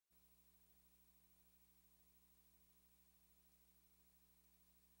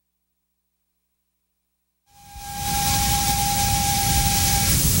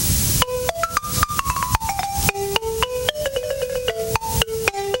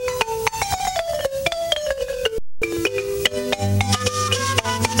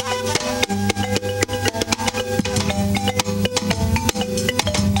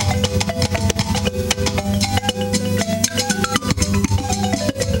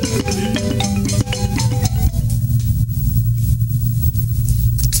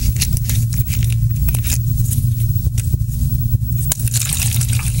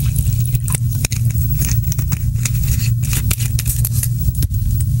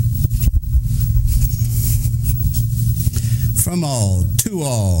from all, to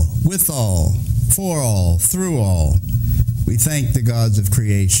all, with all, for all, through all. We thank the gods of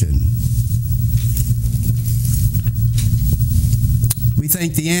creation. We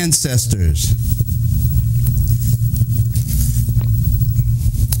thank the ancestors.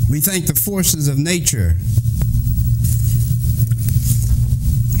 We thank the forces of nature.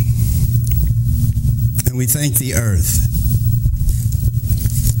 And we thank the earth.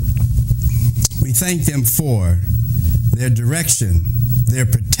 We thank them for their direction, their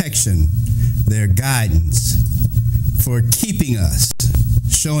protection, their guidance, for keeping us,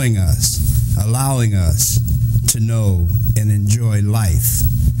 showing us, allowing us to know and enjoy life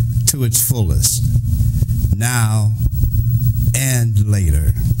to its fullest, now and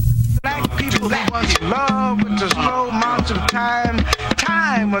later. Black people who once loved with the slow march of time.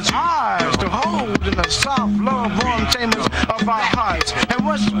 Time was ours to hold in the soft, low-born chambers of our hearts. And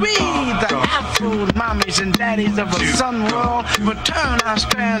was we, the Afro mommies and daddies of a sun world, would turn our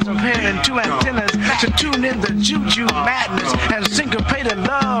strands of hair into antennas to tune in the juju madness and syncopated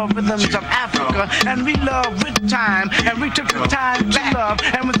love rhythms of Africa. And we loved with time, and we took the time to love,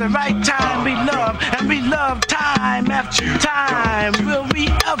 and with the right time we loved, and we loved time after time. Will we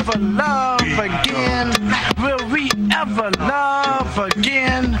ever love again? Will we ever love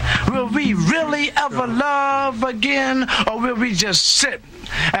again? Will we really ever love again? Or will we just sit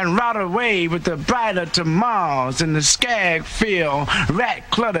and rot away with the brighter tomorrows in the skag field,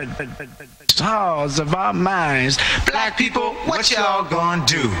 rat-cluttered halls of our minds? Black people, what y'all gonna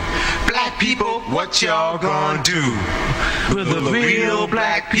do? Black people, what y'all gonna do? Will the real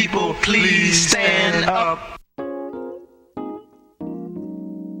black people please stand up?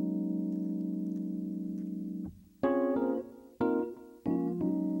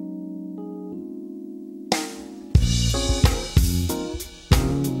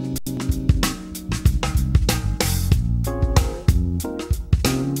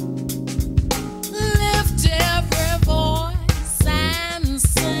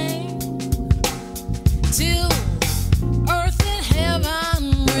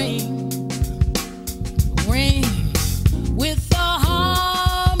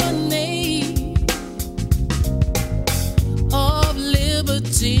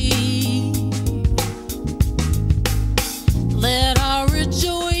 Let our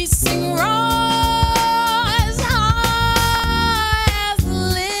rejoicing rise high as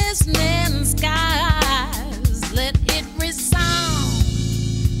listening skies. Let it resound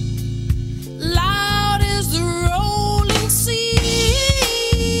loud as the rolling sea.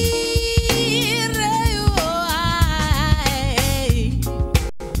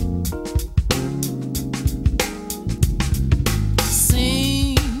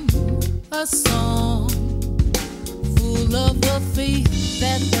 Sing a song full of the faith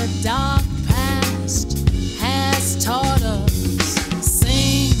that the dark past has taught us.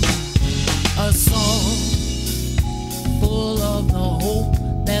 Sing a song full of the hope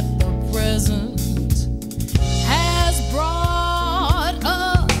that the present has brought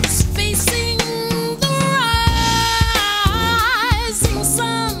us. Facing the rising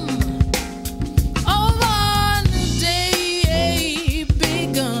sun of one day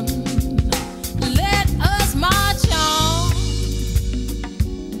begun. Let us march on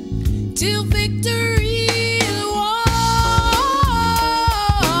till victory is won.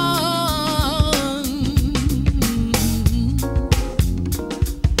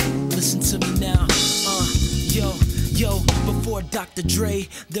 Listen to me now, yo, before Dr. Dre,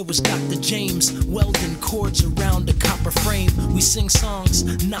 there was Dr. James, welding cords around a copper frame. We sing songs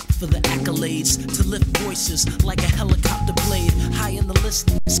not for the accolades, to lift voices like a helicopter blade. High in the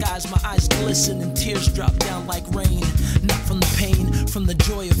listening skies, my eyes glisten and tears drop down like rain. Not from the pain, from the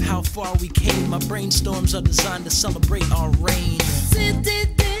joy of how far we came. My brainstorms are designed to celebrate our reign.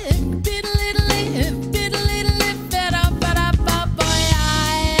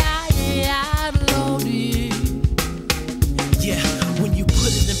 Yeah, when you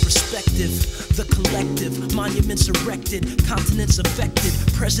put it in perspective, the collective, monuments erected, continents affected,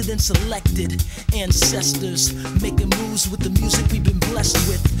 presidents elected, ancestors making moves with the music we've been blessed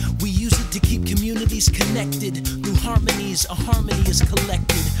with. We use it to keep communities connected. Through harmonies, a harmony is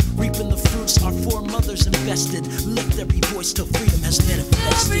collected. Reaping the fruits our foremothers invested. Lift every voice till freedom has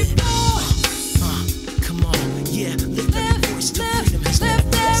manifested. Come on, yeah, lift every voice till freedom has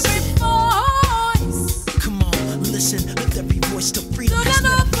manifested. Come on, listen, lift every voice till freedom has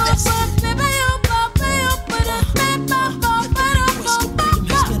manifested.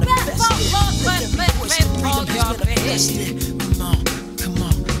 Come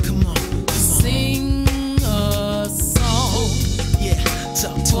on. Sing a song, yeah,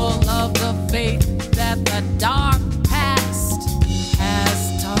 full of the faith that the dark past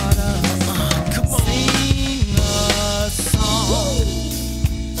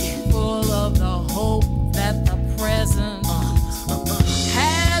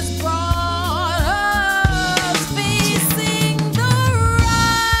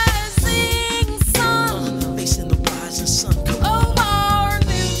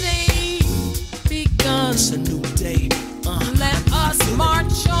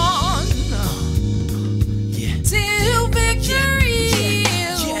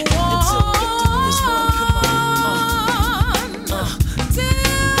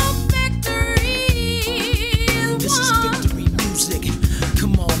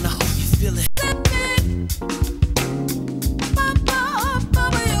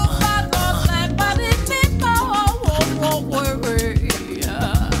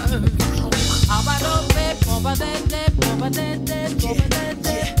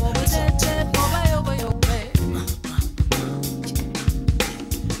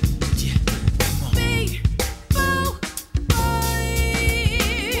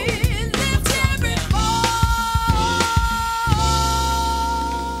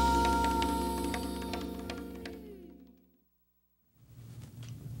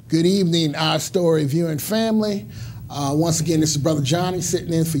Good evening, Our Story viewing family. Once again, this is Brother Johnny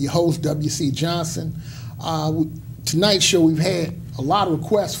sitting in for your host, W.C. Johnson. Tonight's show, we've had a lot of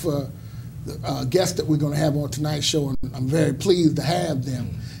requests for the guests that we're going to have on tonight's show, and I'm very pleased to have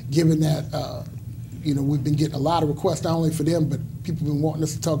them, given that we've been getting a lot of requests, not only for them, but people have been wanting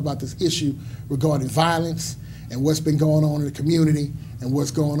us to talk about this issue regarding violence and what's been going on in the community and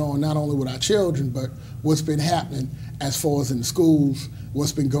what's going on not only with our children, but what's been happening as far as in the schools,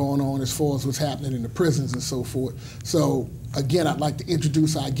 what's been going on as far as what's happening in the prisons and so forth. So again, I'd like to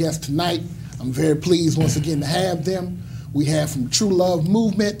introduce our guests tonight. I'm very pleased once again to have them. We have from True Love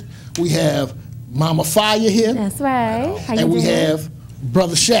Movement, we have Mama Fiya here. That's right. How you and we doing? have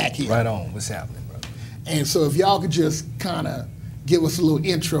Brother Shaq here. Right on. What's happening, brother? And so if y'all could just kind of give us a little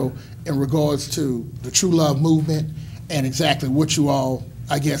intro in regards to the True Love Movement and exactly what you all,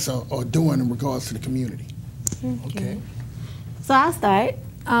 I guess, are doing in regards to the community. Okay. So I'll start.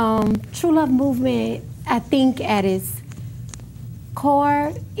 True Love Movement, I think at its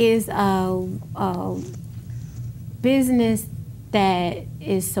core is a business that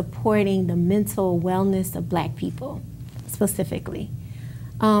is supporting the mental wellness of Black people specifically.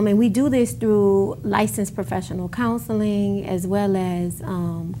 And we do this through licensed professional counseling as well as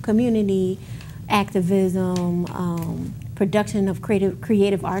community activism, production of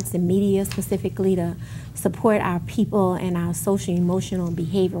creative arts and media specifically to support our people and our social, emotional, and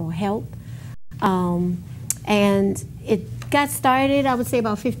behavioral health. And it got started, I would say,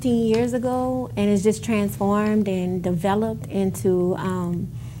 about 15 years ago, and it's just transformed and developed into,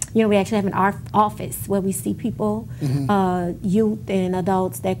 we actually have an office where we see people, youth and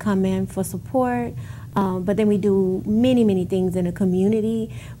adults that come in for support. But then we do many, many things in the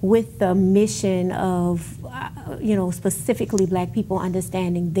community with the mission of, specifically Black people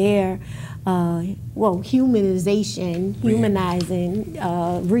understanding their, humanizing,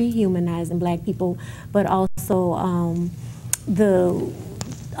 rehumanizing Black people, but also the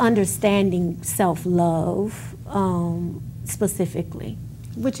understanding self-love specifically.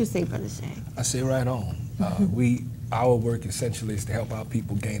 What you say, Brother Shay? I say right on. Our work essentially is to help our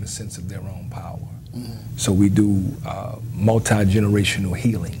people gain a sense of their own power. So we do multi-generational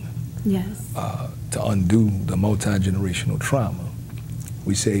healing. Yes. To undo the multi-generational trauma.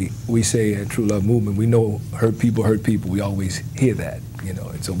 We say at True Love Movement, we know hurt people. We always hear that,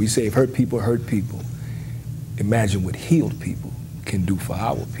 And so we say if hurt people, imagine what healed people can do for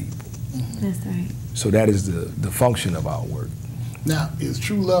our people. That's right. So that is the function of our work. Now, is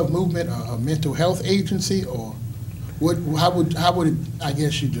True Love Movement a mental health agency, or how would it, I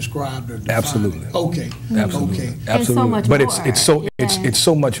guess you described or defined Absolutely. it? Okay. Absolutely. Okay. Absolutely. And so much but more. it's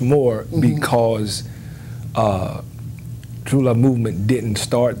so much more because True Love Movement didn't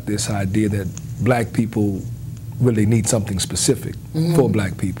start this idea that Black people really need something specific for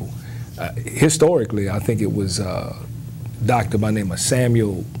Black people. Historically, I think it was a doctor by the name of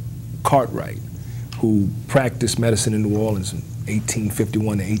Samuel Cartwright who practiced medicine in New Orleans in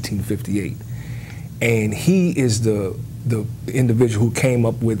 1851 to 1858. And he is the individual who came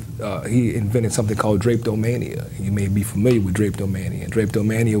up with, he invented something called drapetomania. You may be familiar with drapetomania.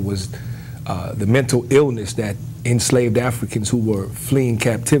 Drapetomania was the mental illness that enslaved Africans who were fleeing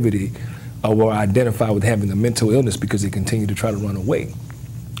captivity were identified with having a mental illness because they continued to try to run away.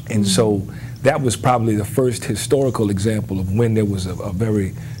 And so that was probably the first historical example of when there was a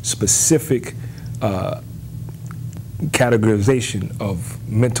very specific categorization of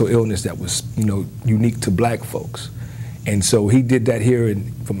mental illness that was, unique to Black folks. And so he did that here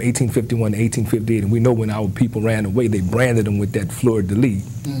from 1851 to 1858, and we know when our people ran away, they branded them with that fleur-de-lis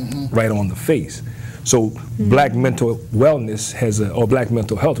right on the face. So Black mental wellness or Black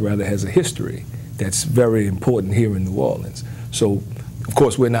mental health rather, has a history that's very important here in New Orleans. So, of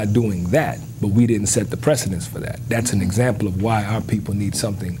course, we're not doing that, but we didn't set the precedence for that. That's an example of why our people need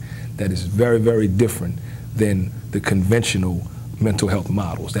something that is very, very different than the conventional mental health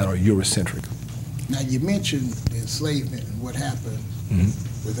models that are Eurocentric. Now, you mentioned the enslavement and what happened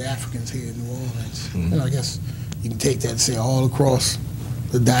with Africans here in New Orleans. I guess you can take that and say all across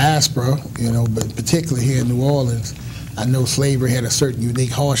the diaspora, but particularly here in New Orleans, I know slavery had a certain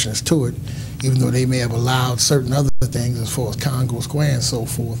unique harshness to it, even though they may have allowed certain other things as far as Congo Square and so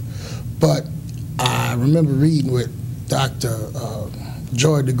forth. But I remember reading with Dr.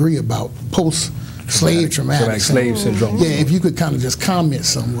 Joy Degree about post-slave traumatic slave syndrome. Yeah, if you could kind of just comment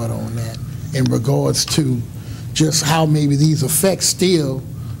somewhat on that in regards to just how maybe these effects still,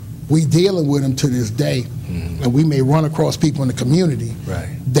 we dealing with them to this day. And we may run across people in the community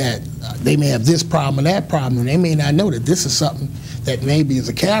that they may have this problem and that problem, and they may not know that this is something that maybe is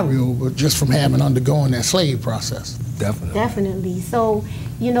a carryover just from having undergone that slave process. Definitely. Definitely. So,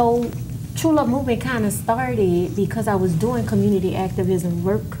 you know, True Love Movement kind of started because I was doing community activism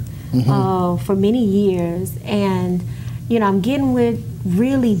work for many years, and you know, I'm getting with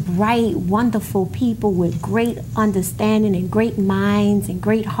really bright, wonderful people with great understanding and great minds and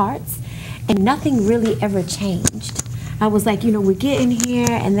great hearts, and nothing really ever changed. I was like, you know, we're getting here,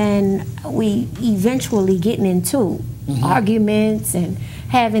 and then we eventually getting into arguments and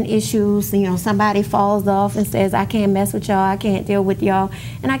having issues. You know, somebody falls off and says, I can't mess with y'all, I can't deal with y'all.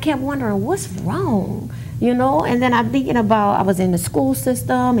 And I kept wondering, what's wrong? You know, and then I'm thinking about, I was in the school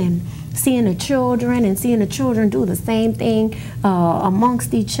system and seeing the children do the same thing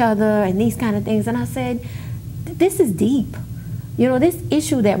amongst each other and these kind of things. And I said, this is deep. You know, this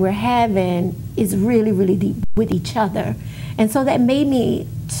issue that we're having is really, really deep with each other. And so that made me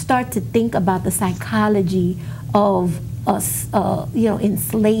start to think about the psychology of us, you know,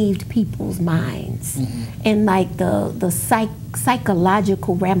 enslaved people's minds, and like the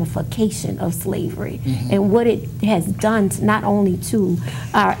psychological ramification of slavery, and what it has done to, not only to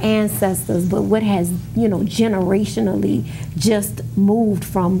our ancestors, but what has, you know, generationally just moved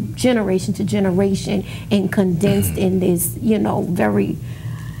from generation to generation and condensed in this, you know, very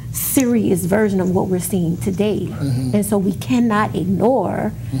serious version of what we're seeing today. And so we cannot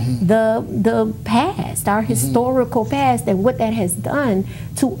ignore the past, our historical past, and what that has done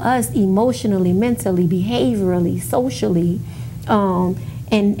to us emotionally, mentally, behaviorally, socially,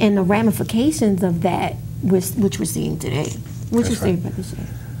 and the ramifications of that, which we're seeing today. What you say, Brother Shay?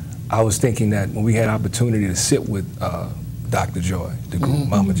 I was thinking that when we had opportunity to sit with Dr. Joy, the group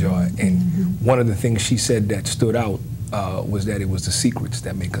Mama Joy, and one of the things she said that stood out was that it was the secrets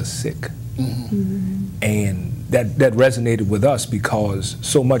that make us sick. And that resonated with us because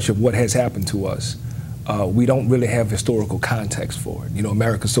so much of what has happened to us, we don't really have historical context for it. You know,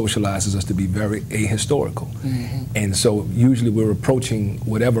 America socializes us to be very ahistorical. And so usually we're approaching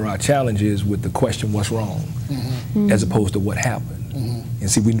whatever our challenge is with the question, what's wrong, as opposed to what happened.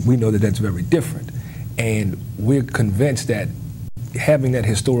 And see, we know that that's very different. And we're convinced that having that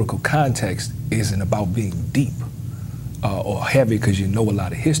historical context isn't about being deep or heavy because you know a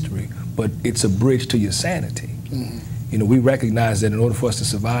lot of history, but it's a bridge to your sanity. You know, we recognize that in order for us to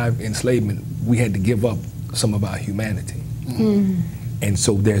survive enslavement, we had to give up some of our humanity. And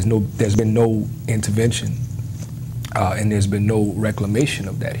so there's been no intervention, and there's been no reclamation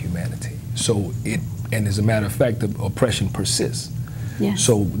of that humanity. So and as a matter of fact, the oppression persists.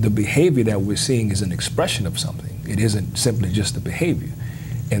 So the behavior that we're seeing is an expression of something. It isn't simply just the behavior.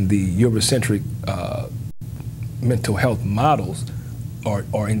 And the Eurocentric mental health models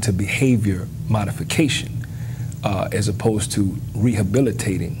are into behavior modification as opposed to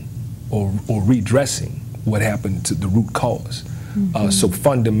rehabilitating or redressing what happened to the root cause. So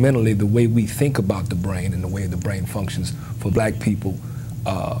fundamentally, the way we think about the brain and the way the brain functions for Black people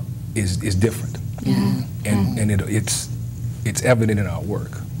is different. And it's evident in our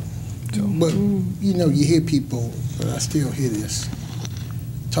work. So. But, you know, you hear people, but I still hear this,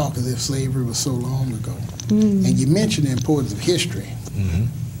 talk as if slavery was so long ago. And you mentioned the importance of history.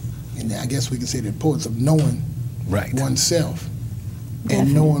 And I guess we can say the importance of knowing oneself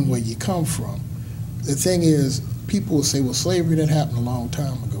and knowing where you come from. The thing is, people will say, well, slavery that happened a long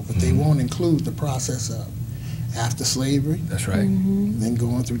time ago, but they won't include the process of after slavery. That's right. Then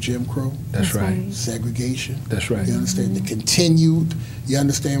going through Jim Crow. That's right. Segregation. That's right. You understand? The continued, you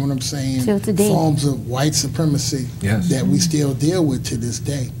understand what I'm saying? Till today. Forms of white supremacy that we still deal with to this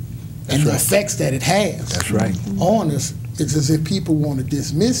day. And the effects that it has on us, it's as if people want to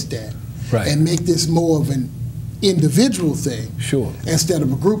dismiss that and make this more of an individual thing instead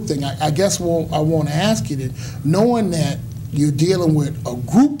of a group thing. I guess what I want to ask you that, knowing that you're dealing with a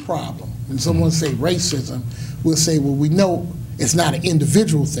group problem, when someone say racism, we'll say, well, we know it's not an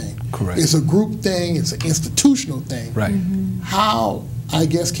individual thing. It's a group thing, it's an institutional thing. How, I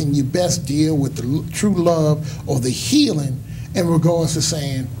guess, can you best deal with the true love or the healing in regards to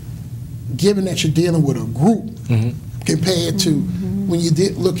saying, given that you're dealing with a group, compared to when you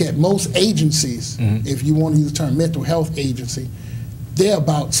look at most agencies, if you want to use the term mental health agency, they're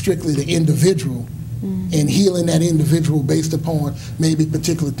about strictly the individual and healing that individual based upon maybe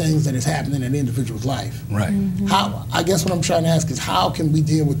particular things that is happening in that individual's life. How, I guess what I'm trying to ask is, how can we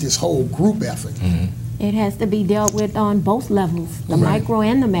deal with this whole group effort? It has to be dealt with on both levels, the micro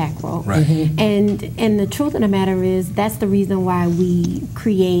and the macro. And the truth of the matter is, that's the reason why we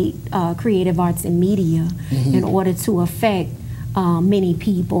create creative arts and media in order to affect many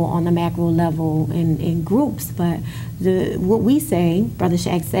people on the macro level in groups, but what we say, Brother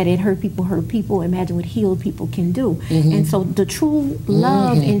Shaq said, it hurt people, imagine what healed people can do. And so the true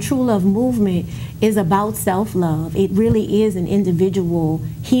love and true love movement is about self-love. It really is an individual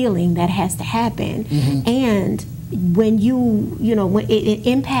healing that has to happen. And when when it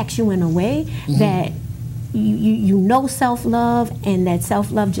impacts you in a way that you know self-love, and that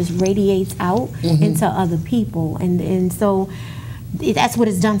self-love just radiates out into other people, and so that's what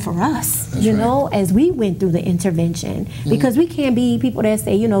it's done for us, that's you know, as we went through the intervention. Because we can't be people that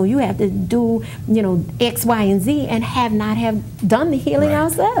say, you have to do, X, Y, and Z, and not have done the healing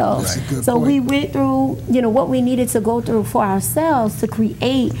ourselves. So we went through, what we needed to go through for ourselves to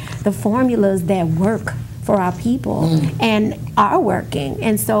create the formulas that work for our people and are working.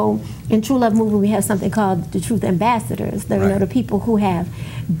 And so in True Love Movement, we have something called the Truth Ambassadors. The people who have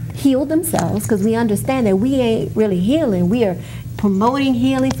healed themselves, because we understand that we ain't really healing. We are promoting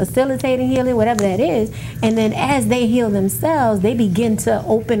healing, facilitating healing, whatever that is. And then as they heal themselves, they begin to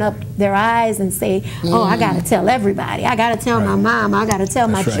open up their eyes and say, oh, I got to tell everybody. I got to tell my mom. I got to tell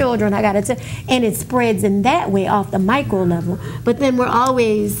my children. I got to tell. And it spreads in that way off the micro level. But then we're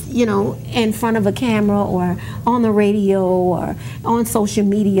always, in front of a camera or on the radio or on social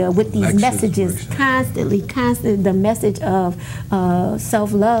media with these messages constantly. The message of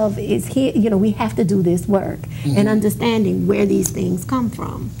self-love is here. We have to do this work and understanding where these things come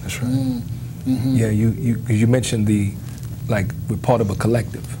from. That's right. Yeah, you mentioned we're part of a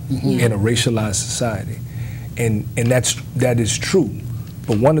collective in a racialized society, and that is true.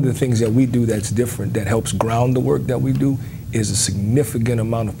 But one of the things that we do that's different, that helps ground the work that we do, is a significant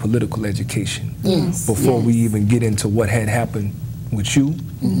amount of political education before we even get into what had happened with you.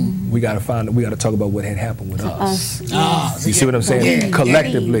 We got to talk about what had happened with us. You see what I'm saying?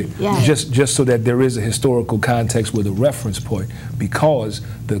 Collectively, just so that there is a historical context with a reference point, because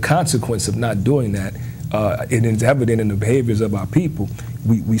the consequence of not doing that, it is evident in the behaviors of our people.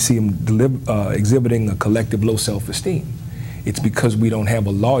 We see them exhibiting a collective low self-esteem. It's because we don't have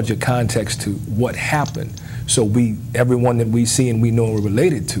a larger context to what happened. So everyone that we see and we know and we're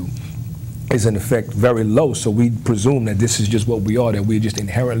related to is in effect very low, so we presume that this is just what we are, that we're just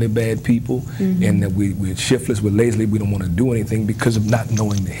inherently bad people, and that we're shiftless, we're lazy, we don't want to do anything because of not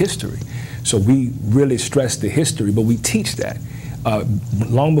knowing the history. So we really stress the history, but we teach that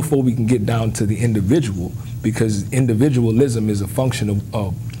long before we can get down to the individual, because individualism is a function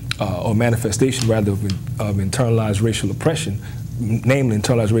of or manifestation rather of internalized racial oppression, namely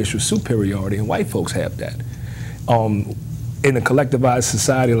internalized racial superiority, and white folks have that. In a collectivized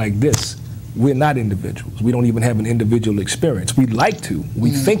society like this, we're not individuals. We don't even have an individual experience. We'd like to.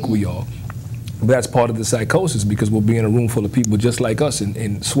 We think we are. But that's part of the psychosis, because we'll be in a room full of people just like us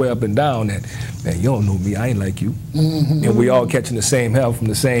and swear up and down that, man, you don't know me, I ain't like you. And we all catching the same hell from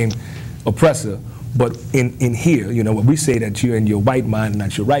the same oppressor. But in here, we say that you're in your white mind,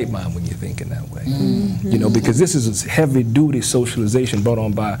 not your right mind when you're thinking that way. Because this is a heavy-duty socialization brought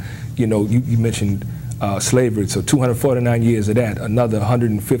on by, you mentioned slavery, so 249 years of that, another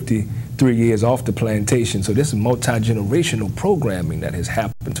 153 years off the plantation. So this is multi-generational programming that has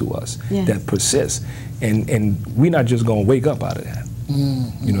happened to us that persists. And we're not just going to wake up out of that.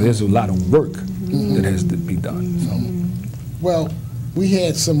 There's a lot of work that has to be done. So. Well, we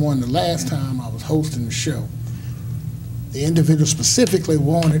had someone the last time I was hosting the show. The individual specifically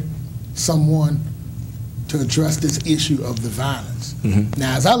wanted someone to address this issue of the violence.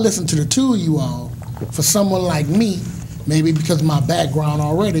 Now, as I listen to the two of you all, for someone like me, maybe because of my background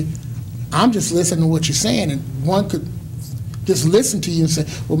already, I'm just listening to what you're saying, and one could just listen to you and say,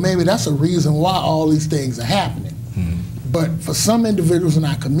 well, maybe that's a reason why all these things are happening. But for some individuals in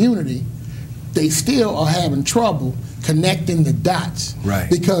our community, they still are having trouble connecting the dots.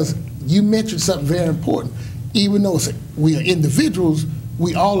 Because you mentioned something very important. Even though we are individuals,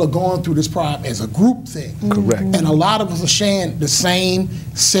 we all are going through this problem as a group thing. And a lot of us are sharing the same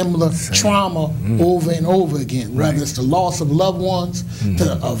similar trauma over and over again, whether it's the loss of loved ones,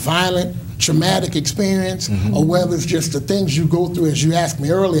 to a violent, traumatic experience, or whether it's just the things you go through, as you asked me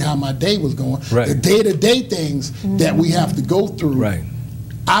earlier how my day was going, the day-to-day things that we have to go through.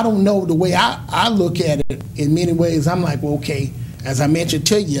 I don't know, the way I look at it, in many ways, I'm like, well, okay, as I mentioned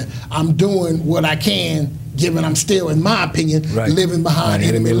to you, I'm doing what I can, given I'm still, in my opinion, living behind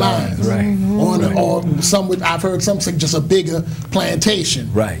enemy lines. Or I've heard some say just a bigger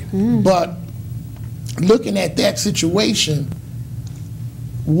plantation. But looking at that situation,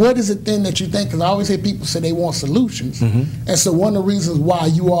 what is it then that you think, because I always hear people say they want solutions, and so one of the reasons why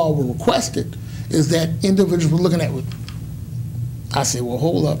you all were requested is that individuals were looking at, I said, well,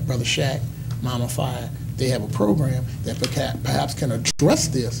 hold up, Brother Shaq, Mama Fiya, they have a program that perhaps can address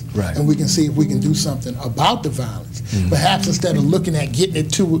this, Right. and we can see if we can do something about the violence. Perhaps instead of looking at getting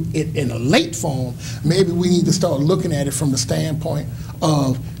it to it in a late form, maybe we need to start looking at it from the standpoint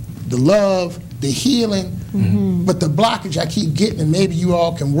of the love, the healing, but the blockage I keep getting, and maybe you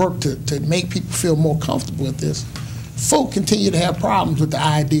all can work to make people feel more comfortable with this. Folk continue to have problems with the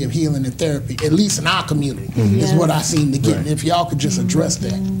idea of healing and therapy, at least in our community, is what I seem to get. And if y'all could just address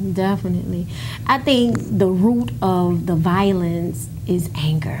that. Definitely. I think the root of the violence is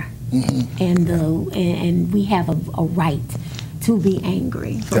anger. And we have a right to be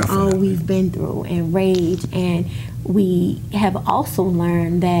angry from all we've been through and rage. And we have also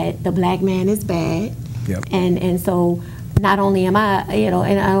learned that the black man is bad. And so not only am I,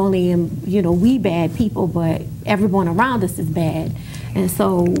 and not only am, we bad people, but everyone around us is bad. And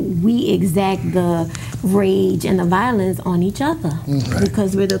so we exact the rage and the violence on each other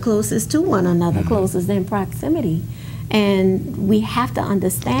because we're the closest to one another, closest in proximity. And we have to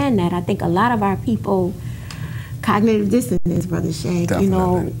understand that. I think a lot of our people, cognitive dissonance, Brother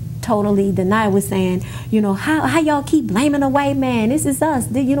Shaq, totally deny. We're saying, how y'all keep blaming the white man? This is us.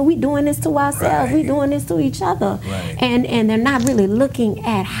 We doing this to ourselves. We doing this to each other. And they're not really looking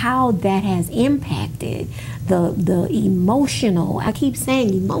at how that has impacted the emotional. I keep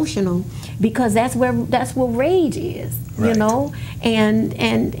saying emotional because that's what rage is.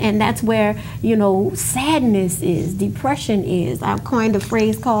 And that's where sadness is, depression is. I've coined a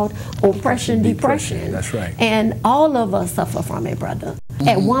phrase called oppression depression. That's right. And all of us suffer from it, brother.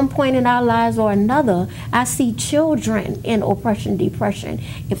 At one point in our lives or another, I see children in oppression depression.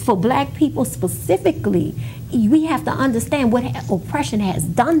 For black people specifically, we have to understand what oppression has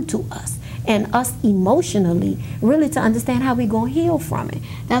done to us and us emotionally, really to understand how we're going to heal from it.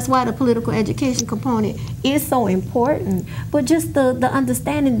 That's why the political education component is so important. But just the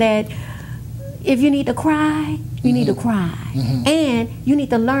understanding that if you need to cry, you need to cry. And you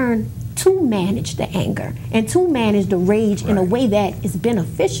need to learn to manage the anger and to manage the rage in a way that is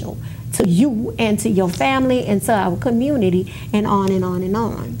beneficial to you and to your family and to our community, and on and on and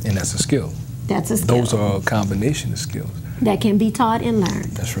on. And that's a skill. That's a skill. Those are a combination of skills that can be taught and learned.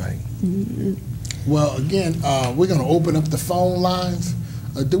 That's right. Well, again, we're going to open up the phone lines.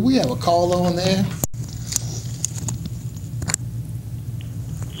 Do we have a caller on there?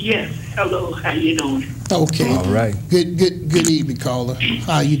 Yes. Hello. How you doing? Okay. All right. Good evening, caller.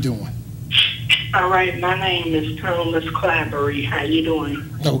 How you doing? All right. My name is Thomas Clavery. How you doing?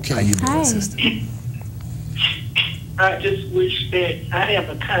 Okay. How you doing, sister? I just wish that I have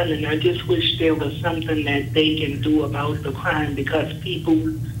a comment. I just wish there was something that they can do about the crime, because people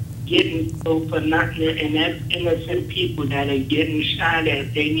getting killed for nothing, and that's innocent people that are getting shot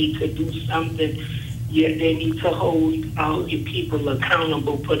at. They need to do something. They need to hold all the people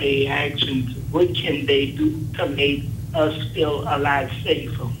accountable for their actions. What can they do to make us feel a lot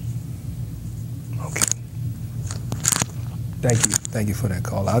safer? Okay. Thank you for that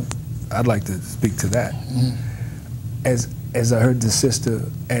call. I'd like to speak to that. As I heard the sister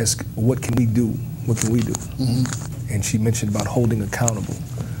ask, what can we do? What can we do? And she mentioned about holding accountable.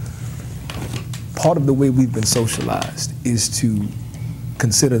 Part of the way we've been socialized is to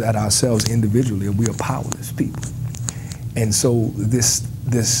consider that ourselves individually, we are powerless people. And so this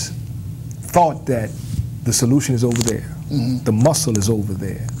thought that the solution is over there, the muscle is over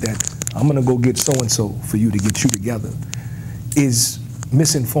there, that I'm gonna go get so-and-so for you to get you together, is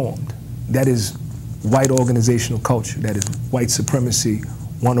misinformed. That is white organizational culture. That is white supremacy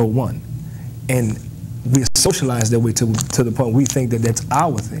 101. And we're socialized that way to the point we think that that's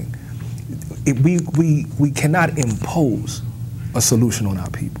our thing. We cannot impose a solution on our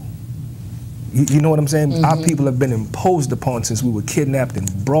people. You know what I'm saying? Our people have been imposed upon since we were kidnapped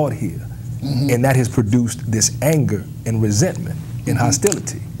and brought here. And that has produced this anger and resentment and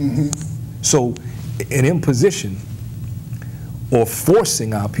hostility. So an imposition or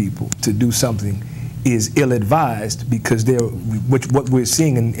forcing our people to do something is ill-advised, because what we're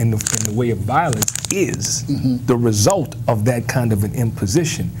seeing in the way of violence is the result of that kind of an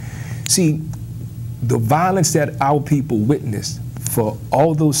imposition. See, the violence that our people witnessed for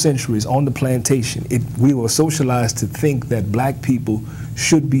all those centuries on the plantation, we were socialized to think that black people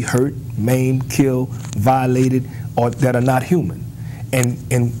should be hurt, maimed, killed, violated, or that are not human. And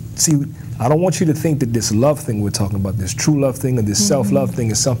see, I don't want you to think that this love thing we're talking about, this true love thing or this self-love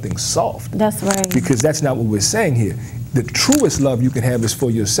thing, is something soft. That's right. Because that's not what we're saying here. The truest love you can have is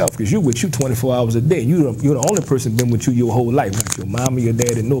for yourself, because you're with you 24 hours a day. You're the only person been with you your whole life, not your mom or your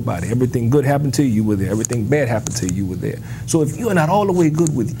dad and nobody. Everything good happened to you, you were there. Everything bad happened to you, you were there. So if you're not all the way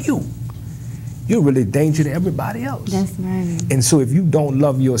good with you, you're really a danger to everybody else. That's right. And so if you don't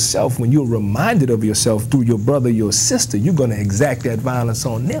love yourself, when you're reminded of yourself through your brother, your sister, you're going to exact that violence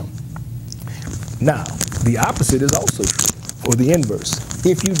on them. Now, the opposite is also true, or the inverse.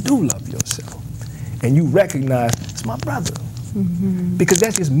 If you do love yourself and you recognize, it's my brother, because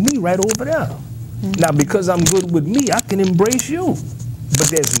that's just me right over there. Now, because I'm good with me, I can embrace you.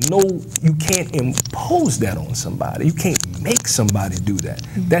 But you can't impose that on somebody. You can't make somebody do that.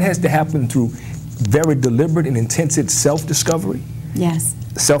 That has to happen through very deliberate and intensive self-discovery, Yes.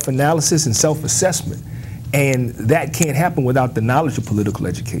 self-analysis, and self-assessment. And that can't happen without the knowledge of political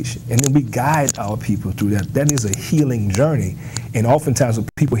education. And then we guide our people through that. That is a healing journey. And oftentimes when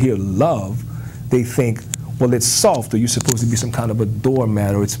people hear love, they think, well, it's soft, or you're supposed to be some kind of a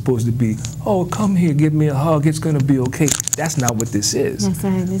doormat, or it's supposed to be, oh, come here, give me a hug, it's going to be okay. That's not what this is. That's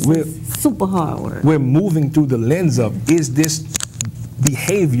right. This is super hard work. We're moving through the lens of, is this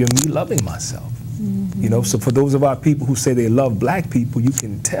behavior me loving myself? You know, so for those of our people who say they love black people, you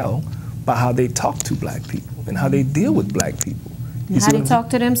can tell by how they talk to black people and how they deal with black people. How they talk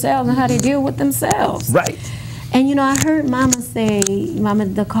to themselves and how they deal with themselves. Right. And you know, I heard Mama,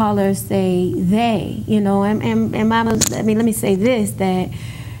 the caller say they, you know, and Mama, I mean, let me say this, that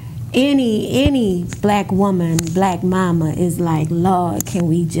any black woman, black mama is like, Lord, can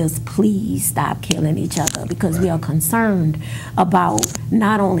we just please stop killing each other? Because we are concerned about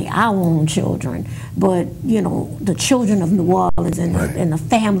not only our own children, but, you know, the children of New Orleans and the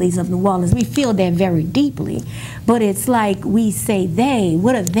families of New Orleans. We feel that very deeply. But it's like we say they,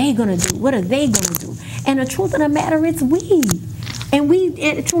 what are they gonna do? What are they gonna do? And the truth of the matter, it's we. And we,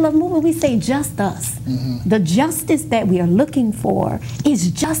 at True Love Movement, we say just us. The justice that we are looking for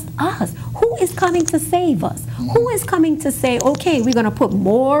is just us. Who is coming to save us? Who is coming to say, okay, we're going to put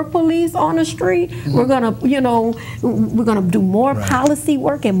more police on the street. We're going to, you know, we're going to do more policy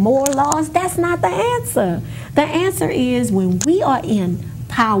work and more laws. That's not the answer. The answer is when we are in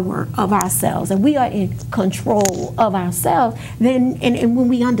power of ourselves and we are in control of ourselves, then and when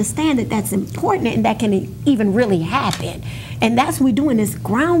we understand that that's important and that can even really happen. And that's what we're doing, this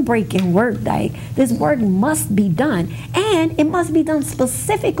groundbreaking work. Like, this work must be done, and it must be done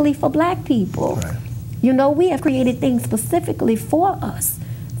specifically for black people. Right. You know, we have created things specifically for us,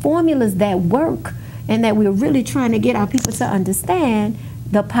 formulas that work, and that we're really trying to get our people to understand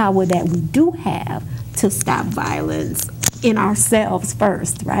the power that we do have to stop violence in ourselves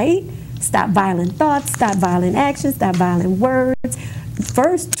first, right? Stop violent thoughts, stop violent actions, stop violent words,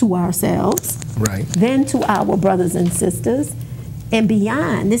 first to ourselves, right, then to our brothers and sisters, and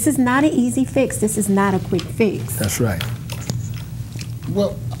beyond. This is not an easy fix. This is not a quick fix. That's right.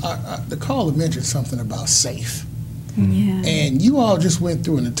 Well, the caller mentioned something about safe. Yeah. And you all just went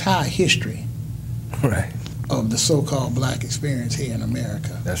through an entire history Right. of the so-called black experience here in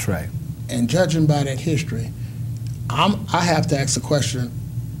America. That's right. And judging by that history, I have to ask the question,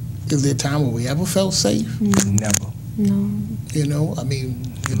 is there a time where we ever felt safe? Never. No. You know, I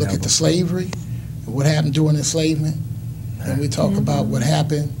mean, you look at the slavery, and what happened during enslavement, and we talk about what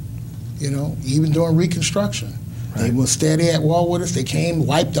happened, you know, even during Reconstruction. Right. They were steady at war with us. They came,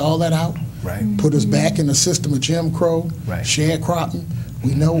 wiped all that out, Right. put us back in the system of Jim Crow, Right. sharecropping.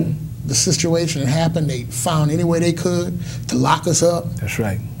 We know the situation that happened. They found any way they could to lock us up. That's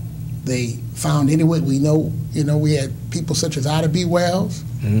right. They found any way. We know, you know, we had people such as Ida B. Wells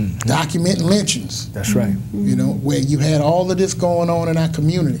documenting lynchings. That's right. You know, where you had all of this going on in our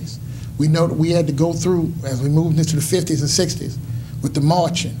communities. We know that we had to go through, as we moved into the 50s and 60s, with the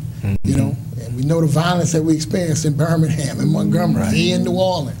marching, you know, and we know the violence that we experienced in Birmingham and Montgomery, here in New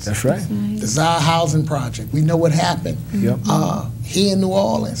Orleans. That's right. The Zion Housing Project. We know what happened Yep. here in New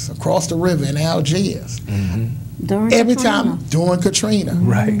Orleans, across the river in Algiers. During Every Katrina. time during Katrina.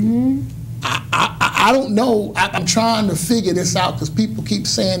 Right. I don't know. I'm trying to figure this out because people keep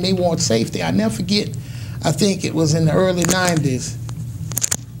saying they want safety. I never forget, I think it was in the early 90s,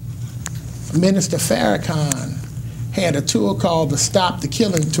 Minister Farrakhan had a tour called the Stop the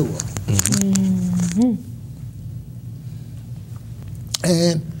Killing Tour.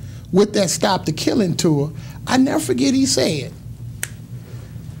 And with that Stop the Killing Tour, I never forget he said,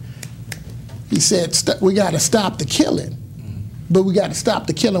 we got to stop the killing, but we got to stop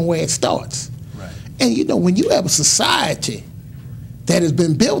the killing where it starts. Right. And you know, when you have a society that has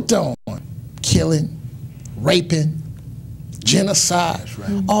been built on killing, raping, genocide,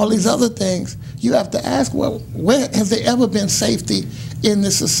 all these other things, you have to ask, well, where has there ever been safety in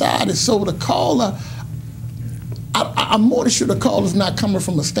this society? So the caller, I'm more than sure the caller's not coming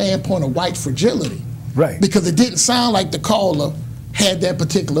from a standpoint of white fragility. Right. Because it didn't sound like the caller had that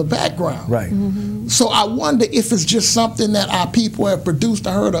particular background. Right. So I wonder if it's just something that our people have produced.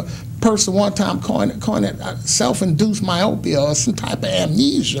 I heard a person one time coin it self-induced myopia or some type of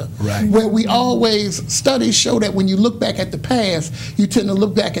amnesia, Right. where we always, studies show that when you look back at the past, you tend to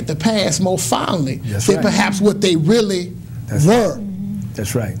look back at the past more fondly That's than right. perhaps what they really That's were.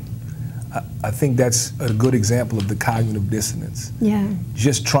 That's right. I think that's a good example of the cognitive dissonance. Yeah.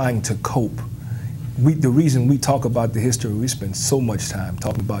 Just trying to cope. The reason we talk about the history, we spend so much time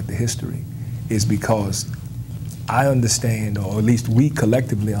talking about the history, is because I understand, or at least we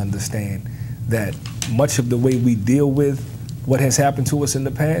collectively understand, that much of the way we deal with what has happened to us in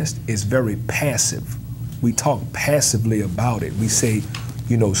the past is very passive. We talk passively about it. We say,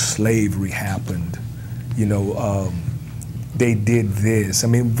 you know, slavery happened, you know, they did this. I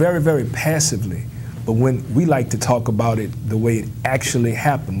mean, very, very passively. But when we like to talk about it the way it actually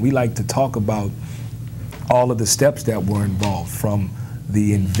happened, we like to talk about all of the steps that were involved, from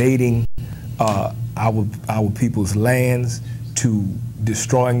the invading our people's lands, to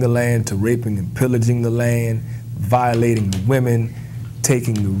destroying the land, to raping and pillaging the land, violating the women,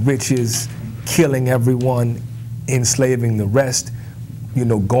 taking the riches, killing everyone, enslaving the rest, you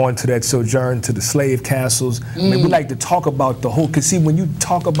know, going to that sojourn to the slave castles. I mean, we like to talk about the whole, because see, when you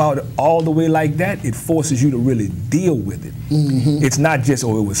talk about it all the way like that, it forces you to really deal with it. It's not just,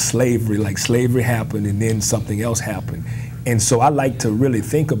 oh, it was slavery, like slavery happened and then something else happened. And so I like to really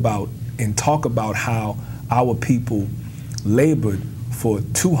think about and talk about how our people labored for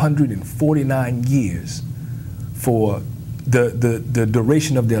 249 years for the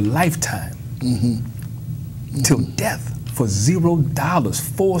duration of their lifetime till death for $0,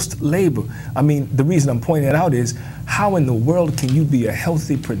 forced labor. I mean, the reason I'm pointing that out is, how in the world can you be a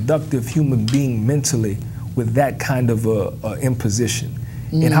healthy, productive human being mentally with that kind of imposition?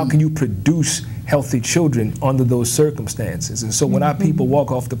 And how can you produce healthy children under those circumstances? And so when our people walk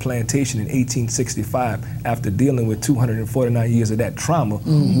off the plantation in 1865 after dealing with 249 years of that trauma,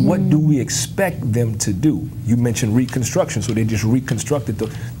 what do we expect them to do? You mentioned Reconstruction, so they just reconstructed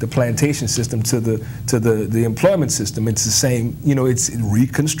the plantation system to the employment system. It's the same, you know, it's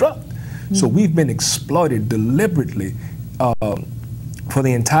reconstruct. So we've been exploited deliberately for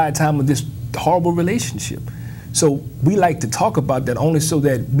the entire time of this horrible relationship. So we like to talk about that only so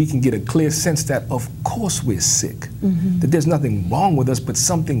that we can get a clear sense that, of course, we're sick, that there's nothing wrong with us, but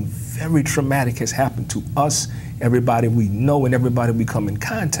something very traumatic has happened to us, everybody we know, and everybody we come in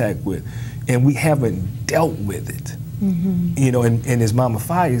contact with, and we haven't dealt with it. You know, and as Mama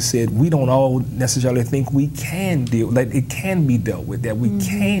Fiya said, we don't all necessarily think we can deal, that it can be dealt with, that we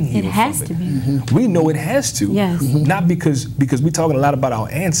can heal from it. It has to be. We know it has to. Yes. Not because we're talking a lot about our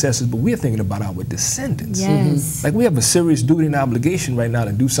ancestors, but we're thinking about our descendants. Yes. Like, we have a serious duty and obligation right now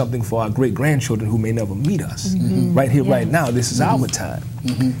to do something for our great-grandchildren who may never meet us. Right here, right now, this is our time.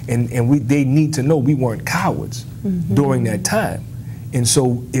 And they need to know we weren't cowards during that time. And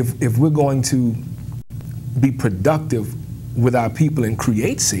so if we're going to be productive with our people and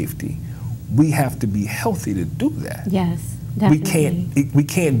create safety, we have to be healthy to do that. Yes, definitely. We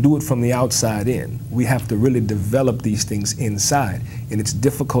can't do it from the outside in. We have to really develop these things inside, and it's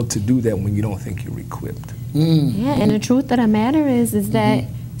difficult to do that when you don't think you're equipped. Yeah, and the truth of the matter is that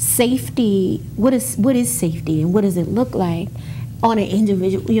safety, what is safety, and what does it look like on an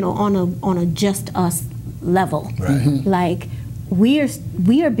individual, you know, on a just us level? Right. Like, we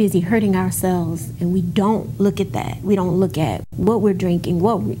are busy hurting ourselves, and we don't look at that. We don't look at what we're drinking,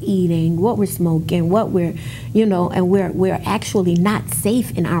 what we're eating, what we're smoking, what we're, you know, and we're actually not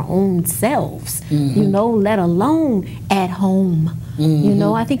safe in our own selves, you know, let alone at home. You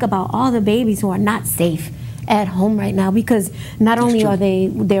know, I think about all the babies who are not safe at home right now, because not only are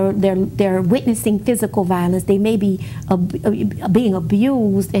they're witnessing physical violence, they may be being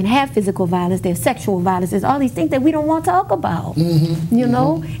abused and have physical violence, there's sexual violence, there's all these things that we don't want to talk about, you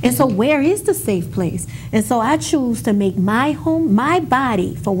know? And so where is the safe place? And so I choose to make my home, my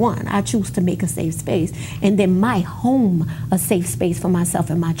body, for one, I choose to make a safe space, and then my home a safe space for myself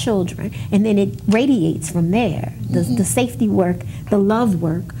and my children. And then it radiates from there. The safety work, the love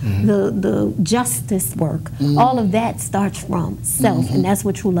work, the justice work, all of that starts from self, and that's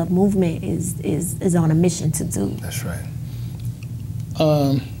what True Love Movement is on a mission to do. That's right.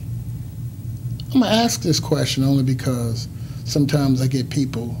 I'm gonna ask this question only because sometimes I get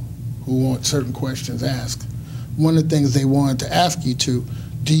people who want certain questions asked. One of the things they wanted to ask you to,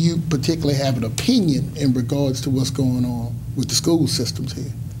 do you particularly have an opinion in regards to what's going on with the school systems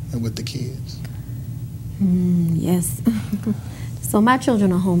here and with the kids? Yes. So my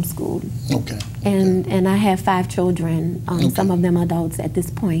children are homeschooled. Okay. And I have 5 children, some of them adults at this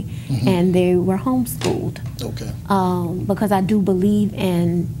point, and they were homeschooled. Okay. Because I do believe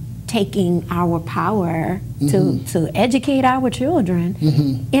in taking our power to educate our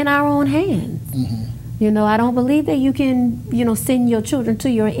children in our own hands. You know, I don't believe that you can, you know, send your children to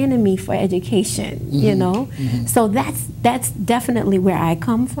your enemy for education, you know. So that's definitely where I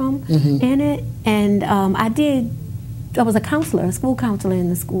come from in it. And I was a counselor, a school counselor in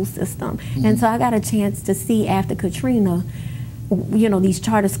the school system. And so I got a chance to see after Katrina, you know, these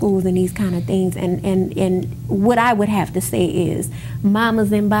charter schools and these kind of things. And what I would have to say is,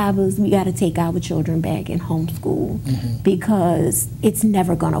 mamas and babas, we got to take our children back and homeschool because it's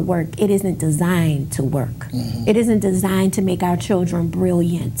never going to work. It isn't designed to work. It isn't designed to make our children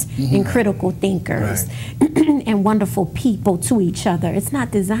brilliant and critical thinkers and wonderful people to each other. It's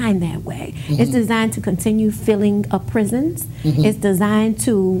not designed that way. It's designed to continue filling up prisons. It's designed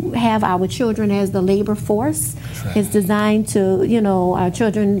to have our children as the labor force. It's designed to, you know, our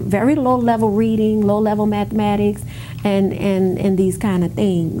children very low level reading, low level mathematics, and these kind of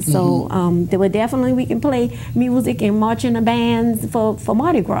things. So there were definitely, we can play music and march in the bands for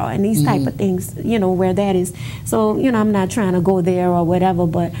Mardi Gras and these type of things, you know, where that is. So, you know, I'm not trying to go there or whatever,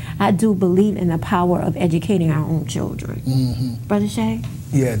 but I do believe in the power of educating our own children. Brother Shay?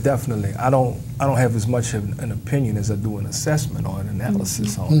 Yeah, definitely. I don't have as much of an opinion as I do an assessment or an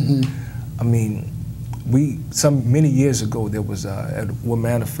analysis on it. I mean, many years ago, there was at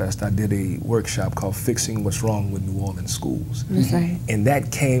Manifest, I did a workshop called Fixing What's Wrong with New Orleans Schools. That's right. And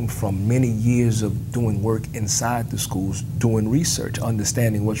that came from many years of doing work inside the schools, doing research,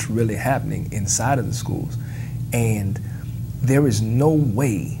 understanding what's really happening inside of the schools. And there is no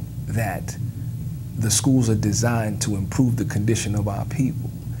way that the schools are designed to improve the condition of our people.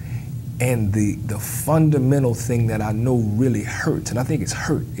 And the fundamental thing that I know really hurts, and I think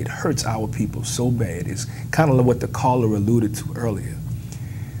it hurts our people so bad, is kind of what the caller alluded to earlier.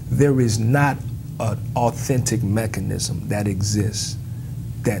 There is not an authentic mechanism that exists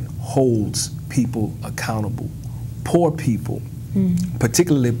that holds people accountable. Poor people,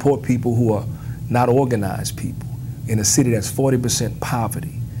 particularly poor people who are not organized people, in a city that's 40%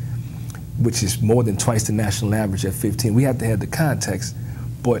 poverty, which is more than twice the national average at 15. We have to have the context,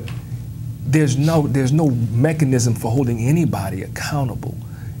 but there's no mechanism for holding anybody accountable,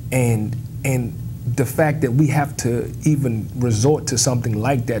 and the fact that we have to even resort to something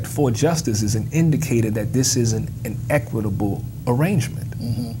like that for justice is an indicator that this isn't an equitable arrangement,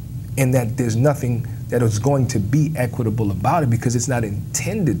 and that there's nothing that is going to be equitable about it because it's not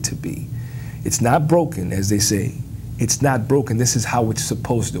intended to be. It's not broken, as they say. It's not broken. This is how it's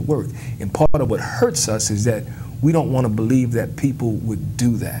supposed to work. And part of what hurts us is that we don't want to believe that people would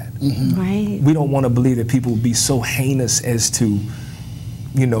do that. Right. We don't want to believe that people would be so heinous as to,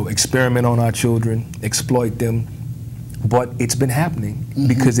 you know, experiment on our children, exploit them. But it's been happening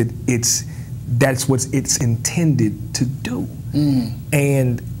because that's what it's intended to do.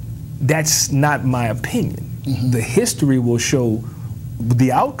 And that's not my opinion. The history will show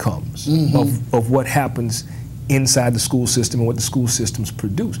the outcomes of what happens inside the school system and what the school systems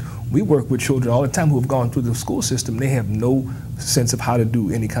produce. We work with children all the time who have gone through the school system. They have no sense of how to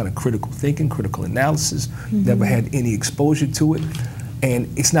do any kind of critical thinking, critical analysis, never had any exposure to it, and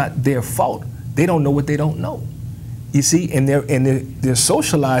it's not their fault. They don't know what they don't know. You see, and they're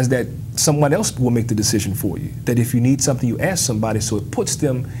socialized that someone else will make the decision for you, that if you need something, you ask somebody, so it puts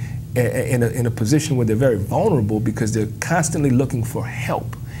them in a position where they're very vulnerable because they're constantly looking for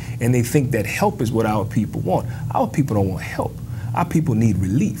help. And they think that help is what our people want. Our people don't want help. Our people need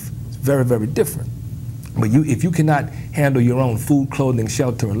relief. It's very, very different. But if you cannot handle your own food, clothing,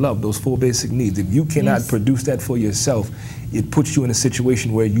 shelter, and love, those 4 basic needs, if you cannot produce that for yourself, it puts you in a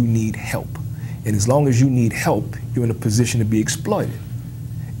situation where you need help. And as long as you need help, you're in a position to be exploited.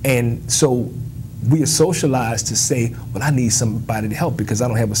 And so we are socialized to say, well, I need somebody to help because I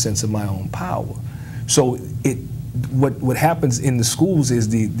don't have a sense of my own power. So what happens in the schools is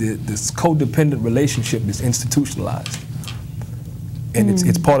this codependent relationship is institutionalized, and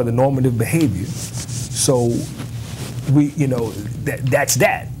it's part of the normative behavior. So that's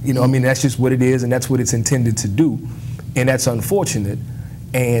that. I mean, that's just what it is, and that's what it's intended to do, and that's unfortunate.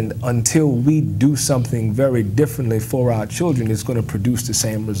 And until we do something very differently for our children, it's going to produce the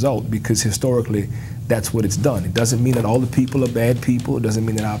same result because historically that's what it's done. It doesn't mean that all the people are bad people. It doesn't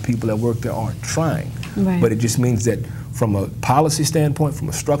mean that our people that work there aren't trying. Right. But it just means that from a policy standpoint, from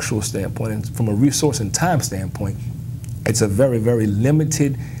a structural standpoint, and from a resource and time standpoint, it's a very, very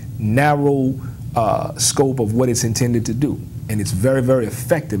limited, narrow scope of what it's intended to do. And it's very, very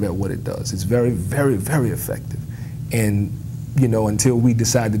effective at what it does. It's very, very, very effective. And you know, until we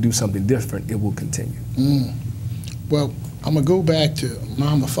decide to do something different, it will continue. Well, I'm gonna go back to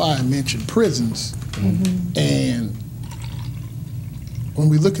Mama Fiya mentioned prisons, and when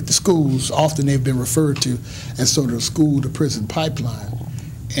we look at the schools, often they've been referred to as sort of a school to prison pipeline,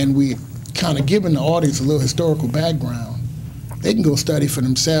 and we kind of giving the audience a little historical background. They can go study for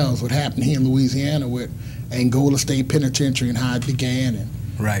themselves what happened here in Louisiana with Angola State Penitentiary and how it began. And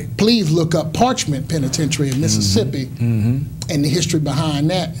right. Please look up Parchment Penitentiary in Mississippi and the history behind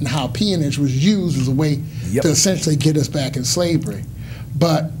that and how peonage was used as a way to essentially get us back in slavery.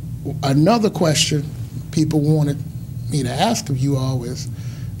 But another question people wanted me to ask of you all is,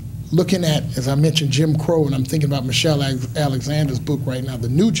 looking at, as I mentioned, Jim Crow, and I'm thinking about Michelle Alexander's book right now, The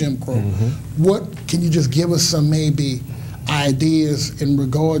New Jim Crow. What can you just give us some maybe ideas in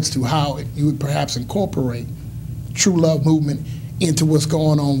regards to how you would perhaps incorporate true love movement into what's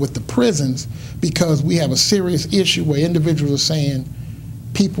going on with the prisons, because we have a serious issue where individuals are saying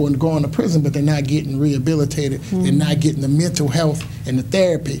people are going to prison but they're not getting rehabilitated, they're not getting the mental health and the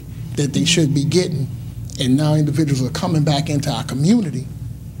therapy that they should be getting, and now individuals are coming back into our community,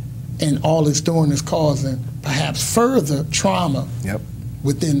 and all it's doing is causing perhaps further trauma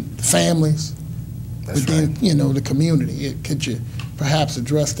within families, within you know, the community. Could you perhaps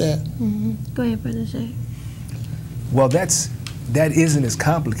address that? Go ahead, Brother Shay. Well, that isn't as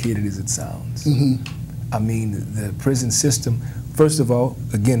complicated as it sounds. I mean, the prison system, first of all,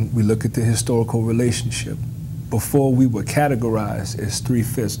 again, we look at the historical relationship. Before we were categorized as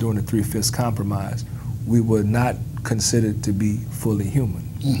 3/5 during the 3/5 compromise, we were not considered to be fully human.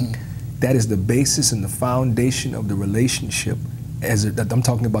 That is the basis and the foundation of the relationship, I'm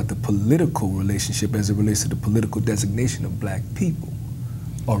talking about the political relationship as it relates to the political designation of black people.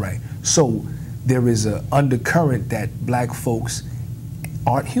 All right, so there is an undercurrent that black folks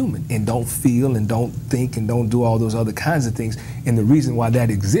aren't human and don't feel and don't think and don't do all those other kinds of things. And the reason why that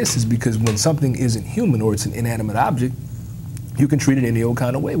exists is because when something isn't human or it's an inanimate object, you can treat it any old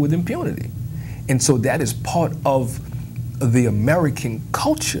kind of way with impunity. And so that is part of the American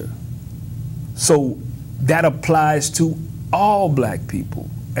culture. So that applies to all black people,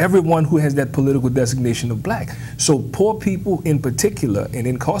 everyone who has that political designation of black. So poor people in particular and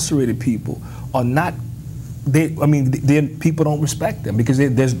incarcerated people are not, people don't respect them because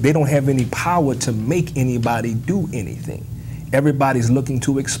they don't have any power to make anybody do anything. Everybody's looking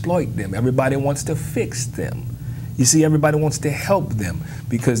to exploit them. Everybody wants to fix them. You see, everybody wants to help them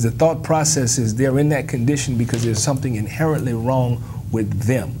because the thought process is they're in that condition because there's something inherently wrong with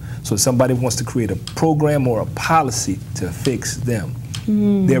them. So somebody wants to create a program or a policy to fix them.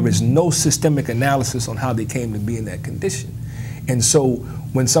 There is no systemic analysis on how they came to be in that condition. And so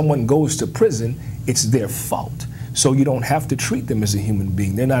when someone goes to prison, it's their fault. So you don't have to treat them as a human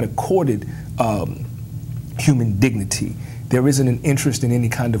being. They're not accorded human dignity. There isn't an interest in any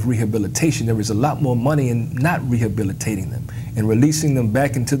kind of rehabilitation. There is a lot more money in not rehabilitating them. And releasing them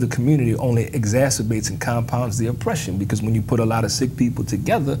back into the community only exacerbates and compounds the oppression, because when you put a lot of sick people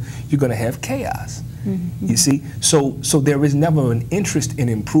together, you're going to have chaos. You see? So there is never an interest in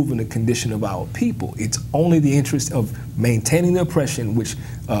improving the condition of our people. It's only the interest of maintaining the oppression, which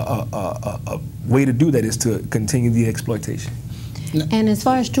a way to do that is to continue the exploitation. And as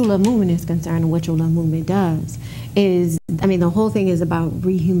far as True Love Movement is concerned, and what True Love Movement does is, I mean, the whole thing is about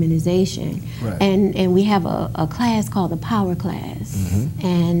rehumanization. Right. And we have a class called the Power Class.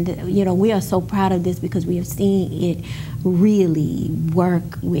 And, you know, we are so proud of this because we have seen it really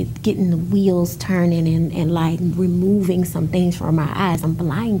work with getting the wheels turning and like removing some things from our eyes, some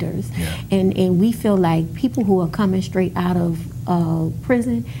blinders. And we feel like people who are coming straight out of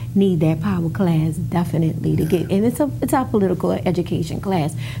prison need that power class definitely to get, and it's our political education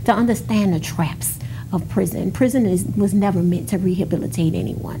class, to understand the traps of prison. Prison was never meant to rehabilitate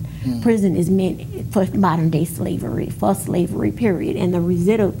anyone. Prison is meant for modern day slavery, for slavery period, and the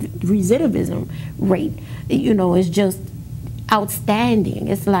recidivism rate, you know, is just outstanding.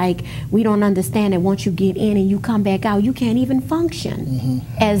 It's like we don't understand that once you get in and you come back out, you can't even function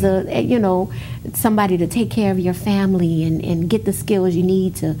as a, you know, somebody to take care of your family and get the skills you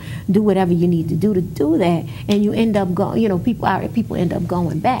need to do whatever you need to do that, and you end up going, you know, people end up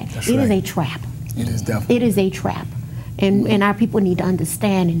going back. It is a trap. It is definitely. It is a trap. And our people need to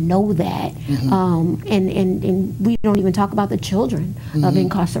understand and know that. And we don't even talk about the children of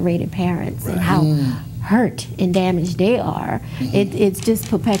incarcerated parents and how hurt and damaged they are. It's just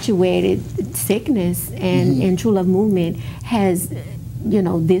perpetuated sickness, and True Love Movement has, you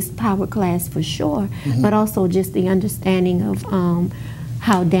know, this power class for sure, but also just the understanding of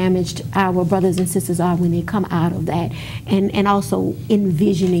how damaged our brothers and sisters are when they come out of that, and also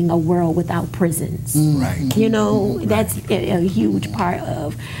envisioning a world without prisons. Right. You know, that's a huge part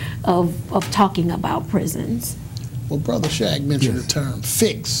of talking about prisons. Well, Brother Shaq mentioned the term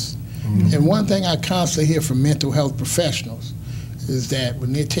fix. And one thing I constantly hear from mental health professionals is that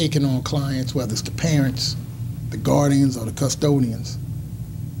when they're taking on clients, whether it's the parents, the guardians, or the custodians,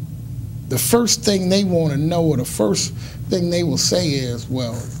 the first thing they want to know, or the first thing they will say is,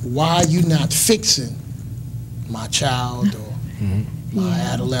 well, why are you not fixing my child or my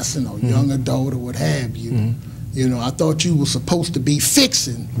adolescent or young adult or what have you? You know, I thought you were supposed to be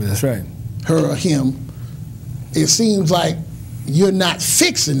fixing That's right. her or him. It seems like you're not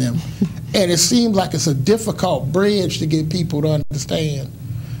fixing them. And it seems like it's a difficult bridge to get people to understand.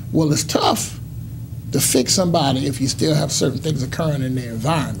 Well, it's tough to fix somebody if you still have certain things occurring in their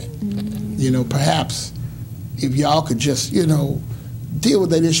environment. You know, perhaps if y'all could just, you know, deal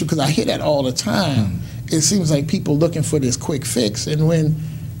with that issue, because I hear that all the time. It seems like people looking for this quick fix, and when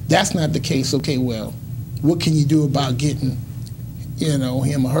that's not the case, okay, well, what can you do about getting, you know,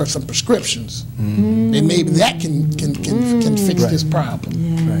 him or her some prescriptions? And maybe that can fix this problem.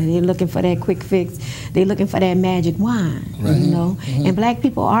 Yeah, they're looking for that quick fix. They're looking for that magic wand, you know. And black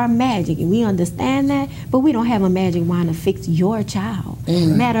people are magic, and we understand that, but we don't have a magic wand to fix your child.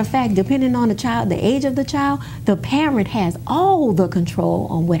 Matter of fact, depending on the child, the age of the child, the parent has all the control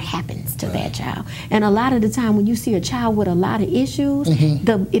on what happens to that child. And a lot of the time when you see a child with a lot of issues,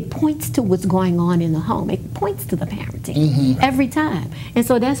 it points to what's going on in the home. It points to the parenting every time. And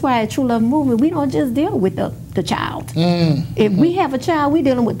so that's why at True Love Movement, we don't just deal with the child. If we have a child, we're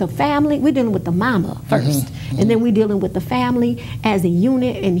dealing with the family, we're dealing with the mama first. And then we're dealing with the family as a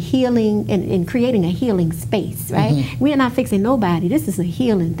unit and healing and creating a healing space, right? We are not fixing nobody. This is a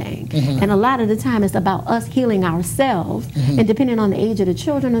healing thing. And a lot of the time it's about us healing ourselves. And depending on the age of the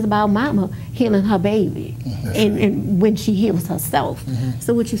children, it's about mama healing her baby and when she heals herself.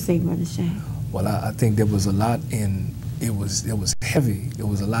 So what you say, Brother Shay? Well, I think there was a lot in, it was heavy. There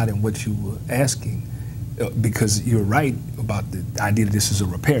was a lot in what you were asking. Because you're right about the idea that this is a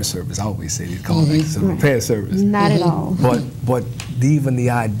repair service. I always say they call it it's a repair service. Not at all. But even the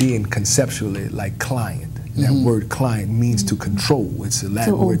idea and conceptually, like client, that word client means to control. It's a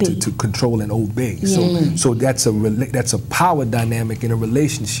Latin word to control and obey. So that's a power dynamic in a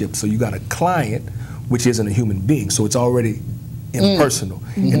relationship. So you got a client, which isn't a human being. So it's already impersonal,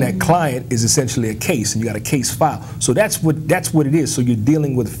 and that client is essentially a case, and you got a case file. So that's what it is. So you're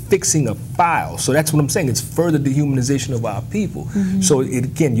dealing with fixing a file. So that's what I'm saying. It's further dehumanization of our people. So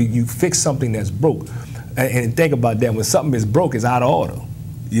again, you fix something that's broke, and think about that. When something is broke, it's out of order.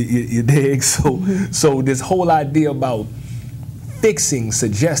 You dig? So this whole idea about fixing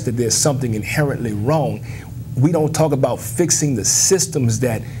suggests that there's something inherently wrong. We don't talk about fixing the systems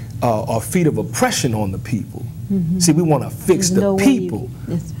that are feet of oppression on the people. See, we want to fix the people,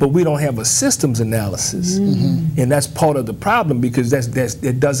 but we don't have a systems analysis. And that's part of the problem, because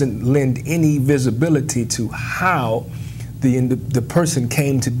it doesn't lend any visibility to how the person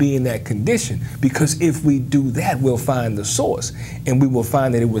came to be in that condition. Because if we do that, we'll find the source, and we will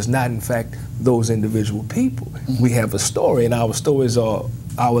find that it was not, in fact, those individual people. We have a story, and our stories are,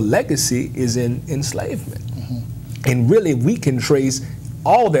 our legacy is in enslavement. And really, we can trace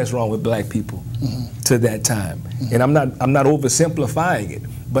all that's wrong with black people to that time. And I'm not oversimplifying it,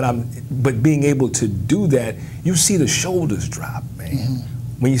 but being able to do that, you see the shoulders drop, man.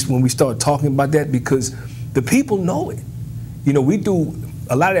 When we start talking about that, because the people know it. You know, we do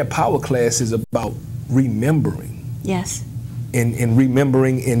a lot of that power class is about remembering. Yes. And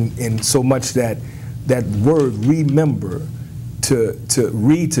remembering in so much that word remember,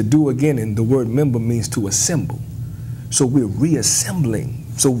 to do again, and the word member means to assemble. So we're reassembling.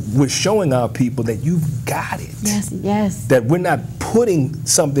 So we're showing our people that you've got it. Yes. That we're not putting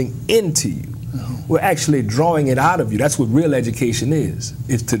something into you. We're actually drawing it out of you. That's what real education is.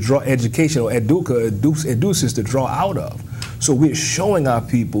 It's to draw education, or educe is to draw out of. So we're showing our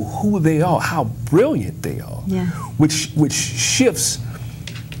people who they are, how brilliant they are, which shifts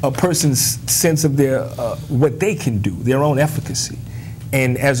a person's sense of their what they can do, their own efficacy.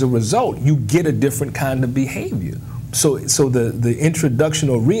 And as a result, you get a different kind of behavior. So the introduction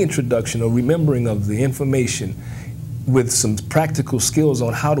or reintroduction or remembering of the information with some practical skills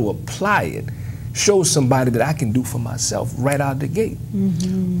on how to apply it shows somebody that I can do for myself right out the gate.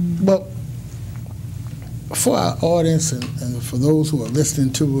 But for our audience and for those who are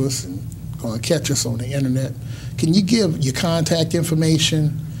listening to us and going to catch us on the internet, can you give your contact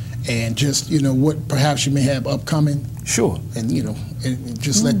information and just, you know, what perhaps you may have upcoming? Sure. And, you know, and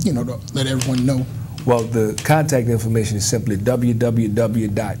just let everyone know Well, the contact information is simply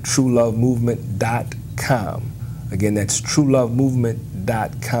www.truelovemovement.com. Again, that's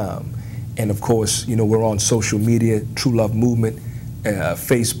truelovemovement.com. And of course, you know, we're on social media, True Love Movement,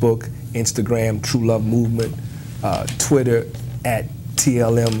 Facebook, Instagram, True Love Movement, Twitter at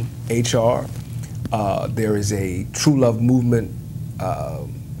TLMHR. There is a True Love Movement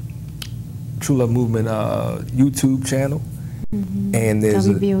YouTube channel. And there's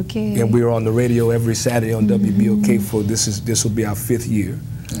WBOK. And we're on the radio every Saturday on WBOK for this will be our 5th year.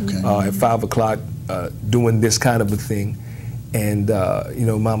 Okay. At 5 o'clock, doing this kind of a thing. And you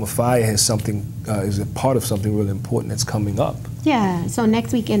know, Mama Fiya has something, is a part of something really important that's coming up. Yeah, so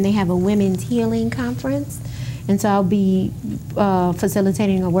next weekend they have a women's healing conference. And so I'll be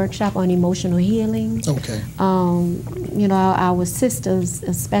facilitating a workshop on emotional healing. Okay. You know, our sisters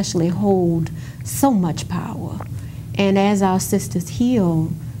especially hold so much power. And as our sisters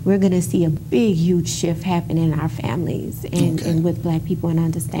heal, we're going to see a big, huge shift happen in our families and with Black people, and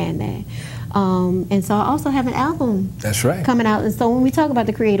understand that. And so I also have an album That's right. coming out. And so when we talk about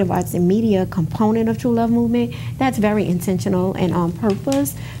the creative arts and media component of True Love Movement, that's very intentional and on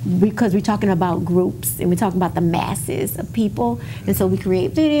purpose, because we're talking about groups and we're talking about the masses of people. And so we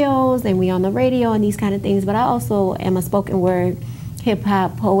create videos and we on the radio and these kind of things. But I also am a spoken word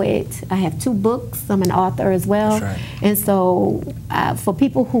hip-hop poet. I have 2 books. I'm an author as well. That's right. And so for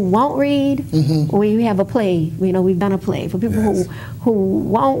people who won't read, we have a play. You know, we've done a play. For people who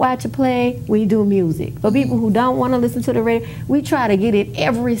won't watch a play, we do music. For people who don't want to listen to the radio, we try to get it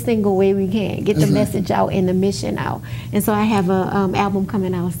every single way we can, get the message out and the mission out. And so I have a album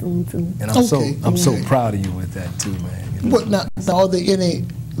coming out soon too. And I'm so proud of you with that too, man. You know? What now? Are there any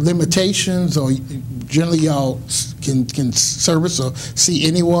limitations, or generally y'all can service or see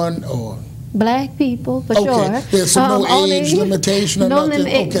anyone, or? Black people, for sure. There's no age limitation or nothing?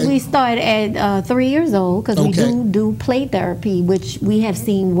 Okay. We start at 3 years old, because we do play therapy, which we have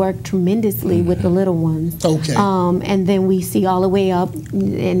seen work tremendously with the little ones. Okay. And then we see all the way up,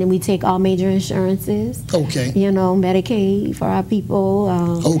 and then we take all major insurances. Okay. You know, Medicaid for our people.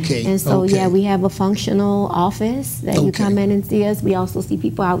 And so, yeah, we have a functional office that you come in and see us. We also see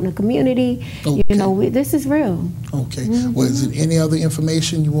people out in the community. You know, this is real. Okay. Well, is there any other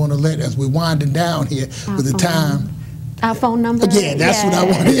information you want to let as we winding down here with the time? Our phone number? Yeah, that's what I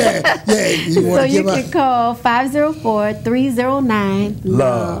want. Yeah. You want so to you give can call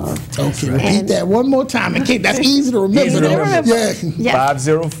 504-309-LOVE. Okay, repeat that one more time. In case that's easy to remember. Easy to remember. Yeah.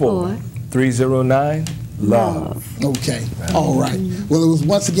 504-309-LOVE. Okay. All right. Well, it was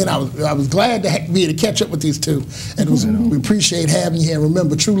once again, I was glad to be able to catch up with these two, and we appreciate having you here.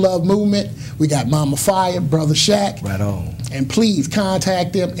 Remember, True Love Movement. We got Mama Fiya, Brother Shaq. Right on. And please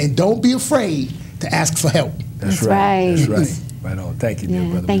contact them, and don't be afraid to ask for help. That's right. That's right. Right on. Thank you, dear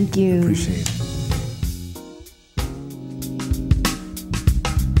brother. Thank you. Appreciate it.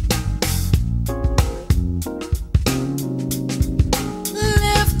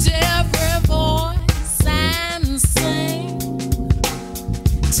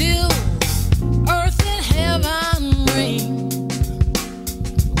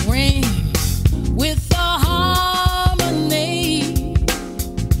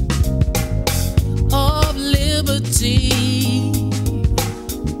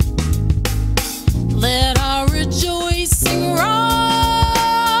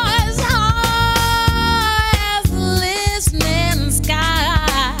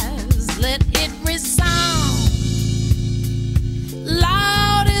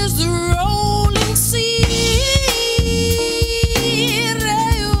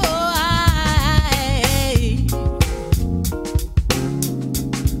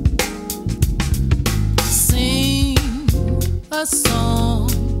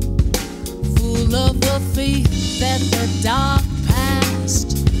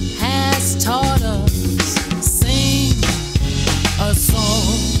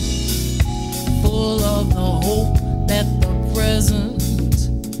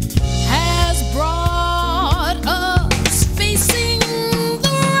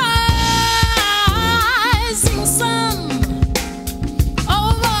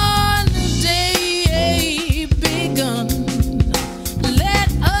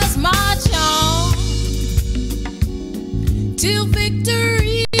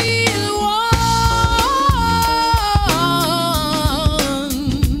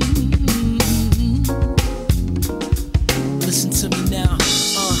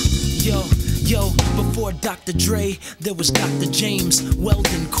 There was Dr. James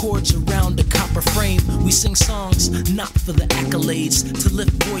welding cords around a copper frame. We sing songs not for the accolades, to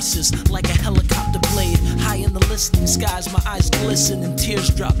lift voices like a helicopter blade. High in the listening skies, my eyes glisten and tears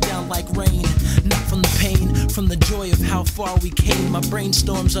drop down like rain. Not from the pain, from the joy of how far we came. My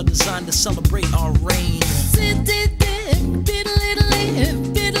brainstorms are designed to celebrate our reign.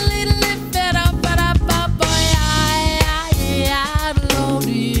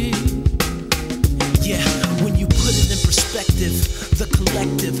 The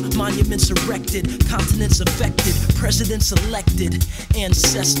collective, monuments erected, continents affected, presidents elected,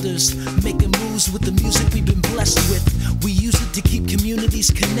 ancestors making moves with the music we've been blessed with. We use it to keep communities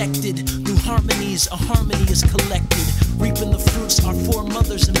connected. Through harmonies, a harmony is collected. Reaping the fruits our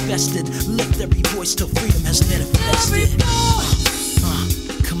foremothers invested. Lift every voice till freedom has manifested.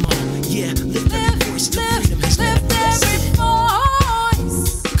 Come on, yeah, lift every voice till freedom has manifested.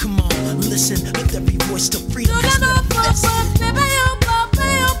 Come on, listen, lift every voice till freedom has manifested.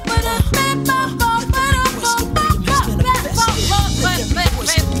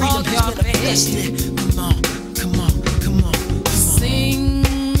 Come on, come on, come on, come on. Sing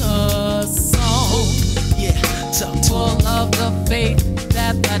a song, yeah, full of the faith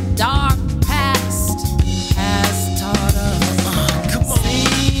that the dark past has taught us. Come on.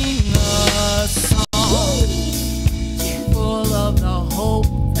 Sing a song, full of the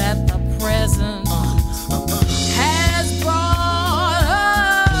hope that the present has brought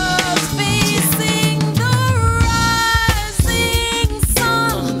us. Facing the rising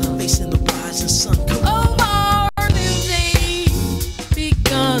sun. Facing the rising sun. Come on. Of our new day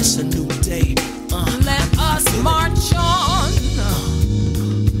begun. It's a new day. Let us march on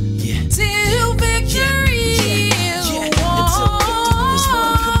Yeah. till victory is won. Until victory is won.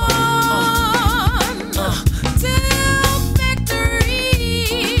 Come on. Till victory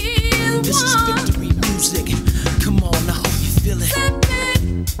is This is won. victory music. Come on, I hope you feel it.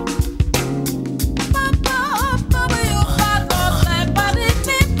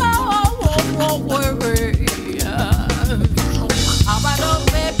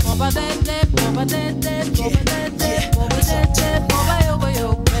 Ba-ba-da-da-da-da-da-da-da-da-da-da.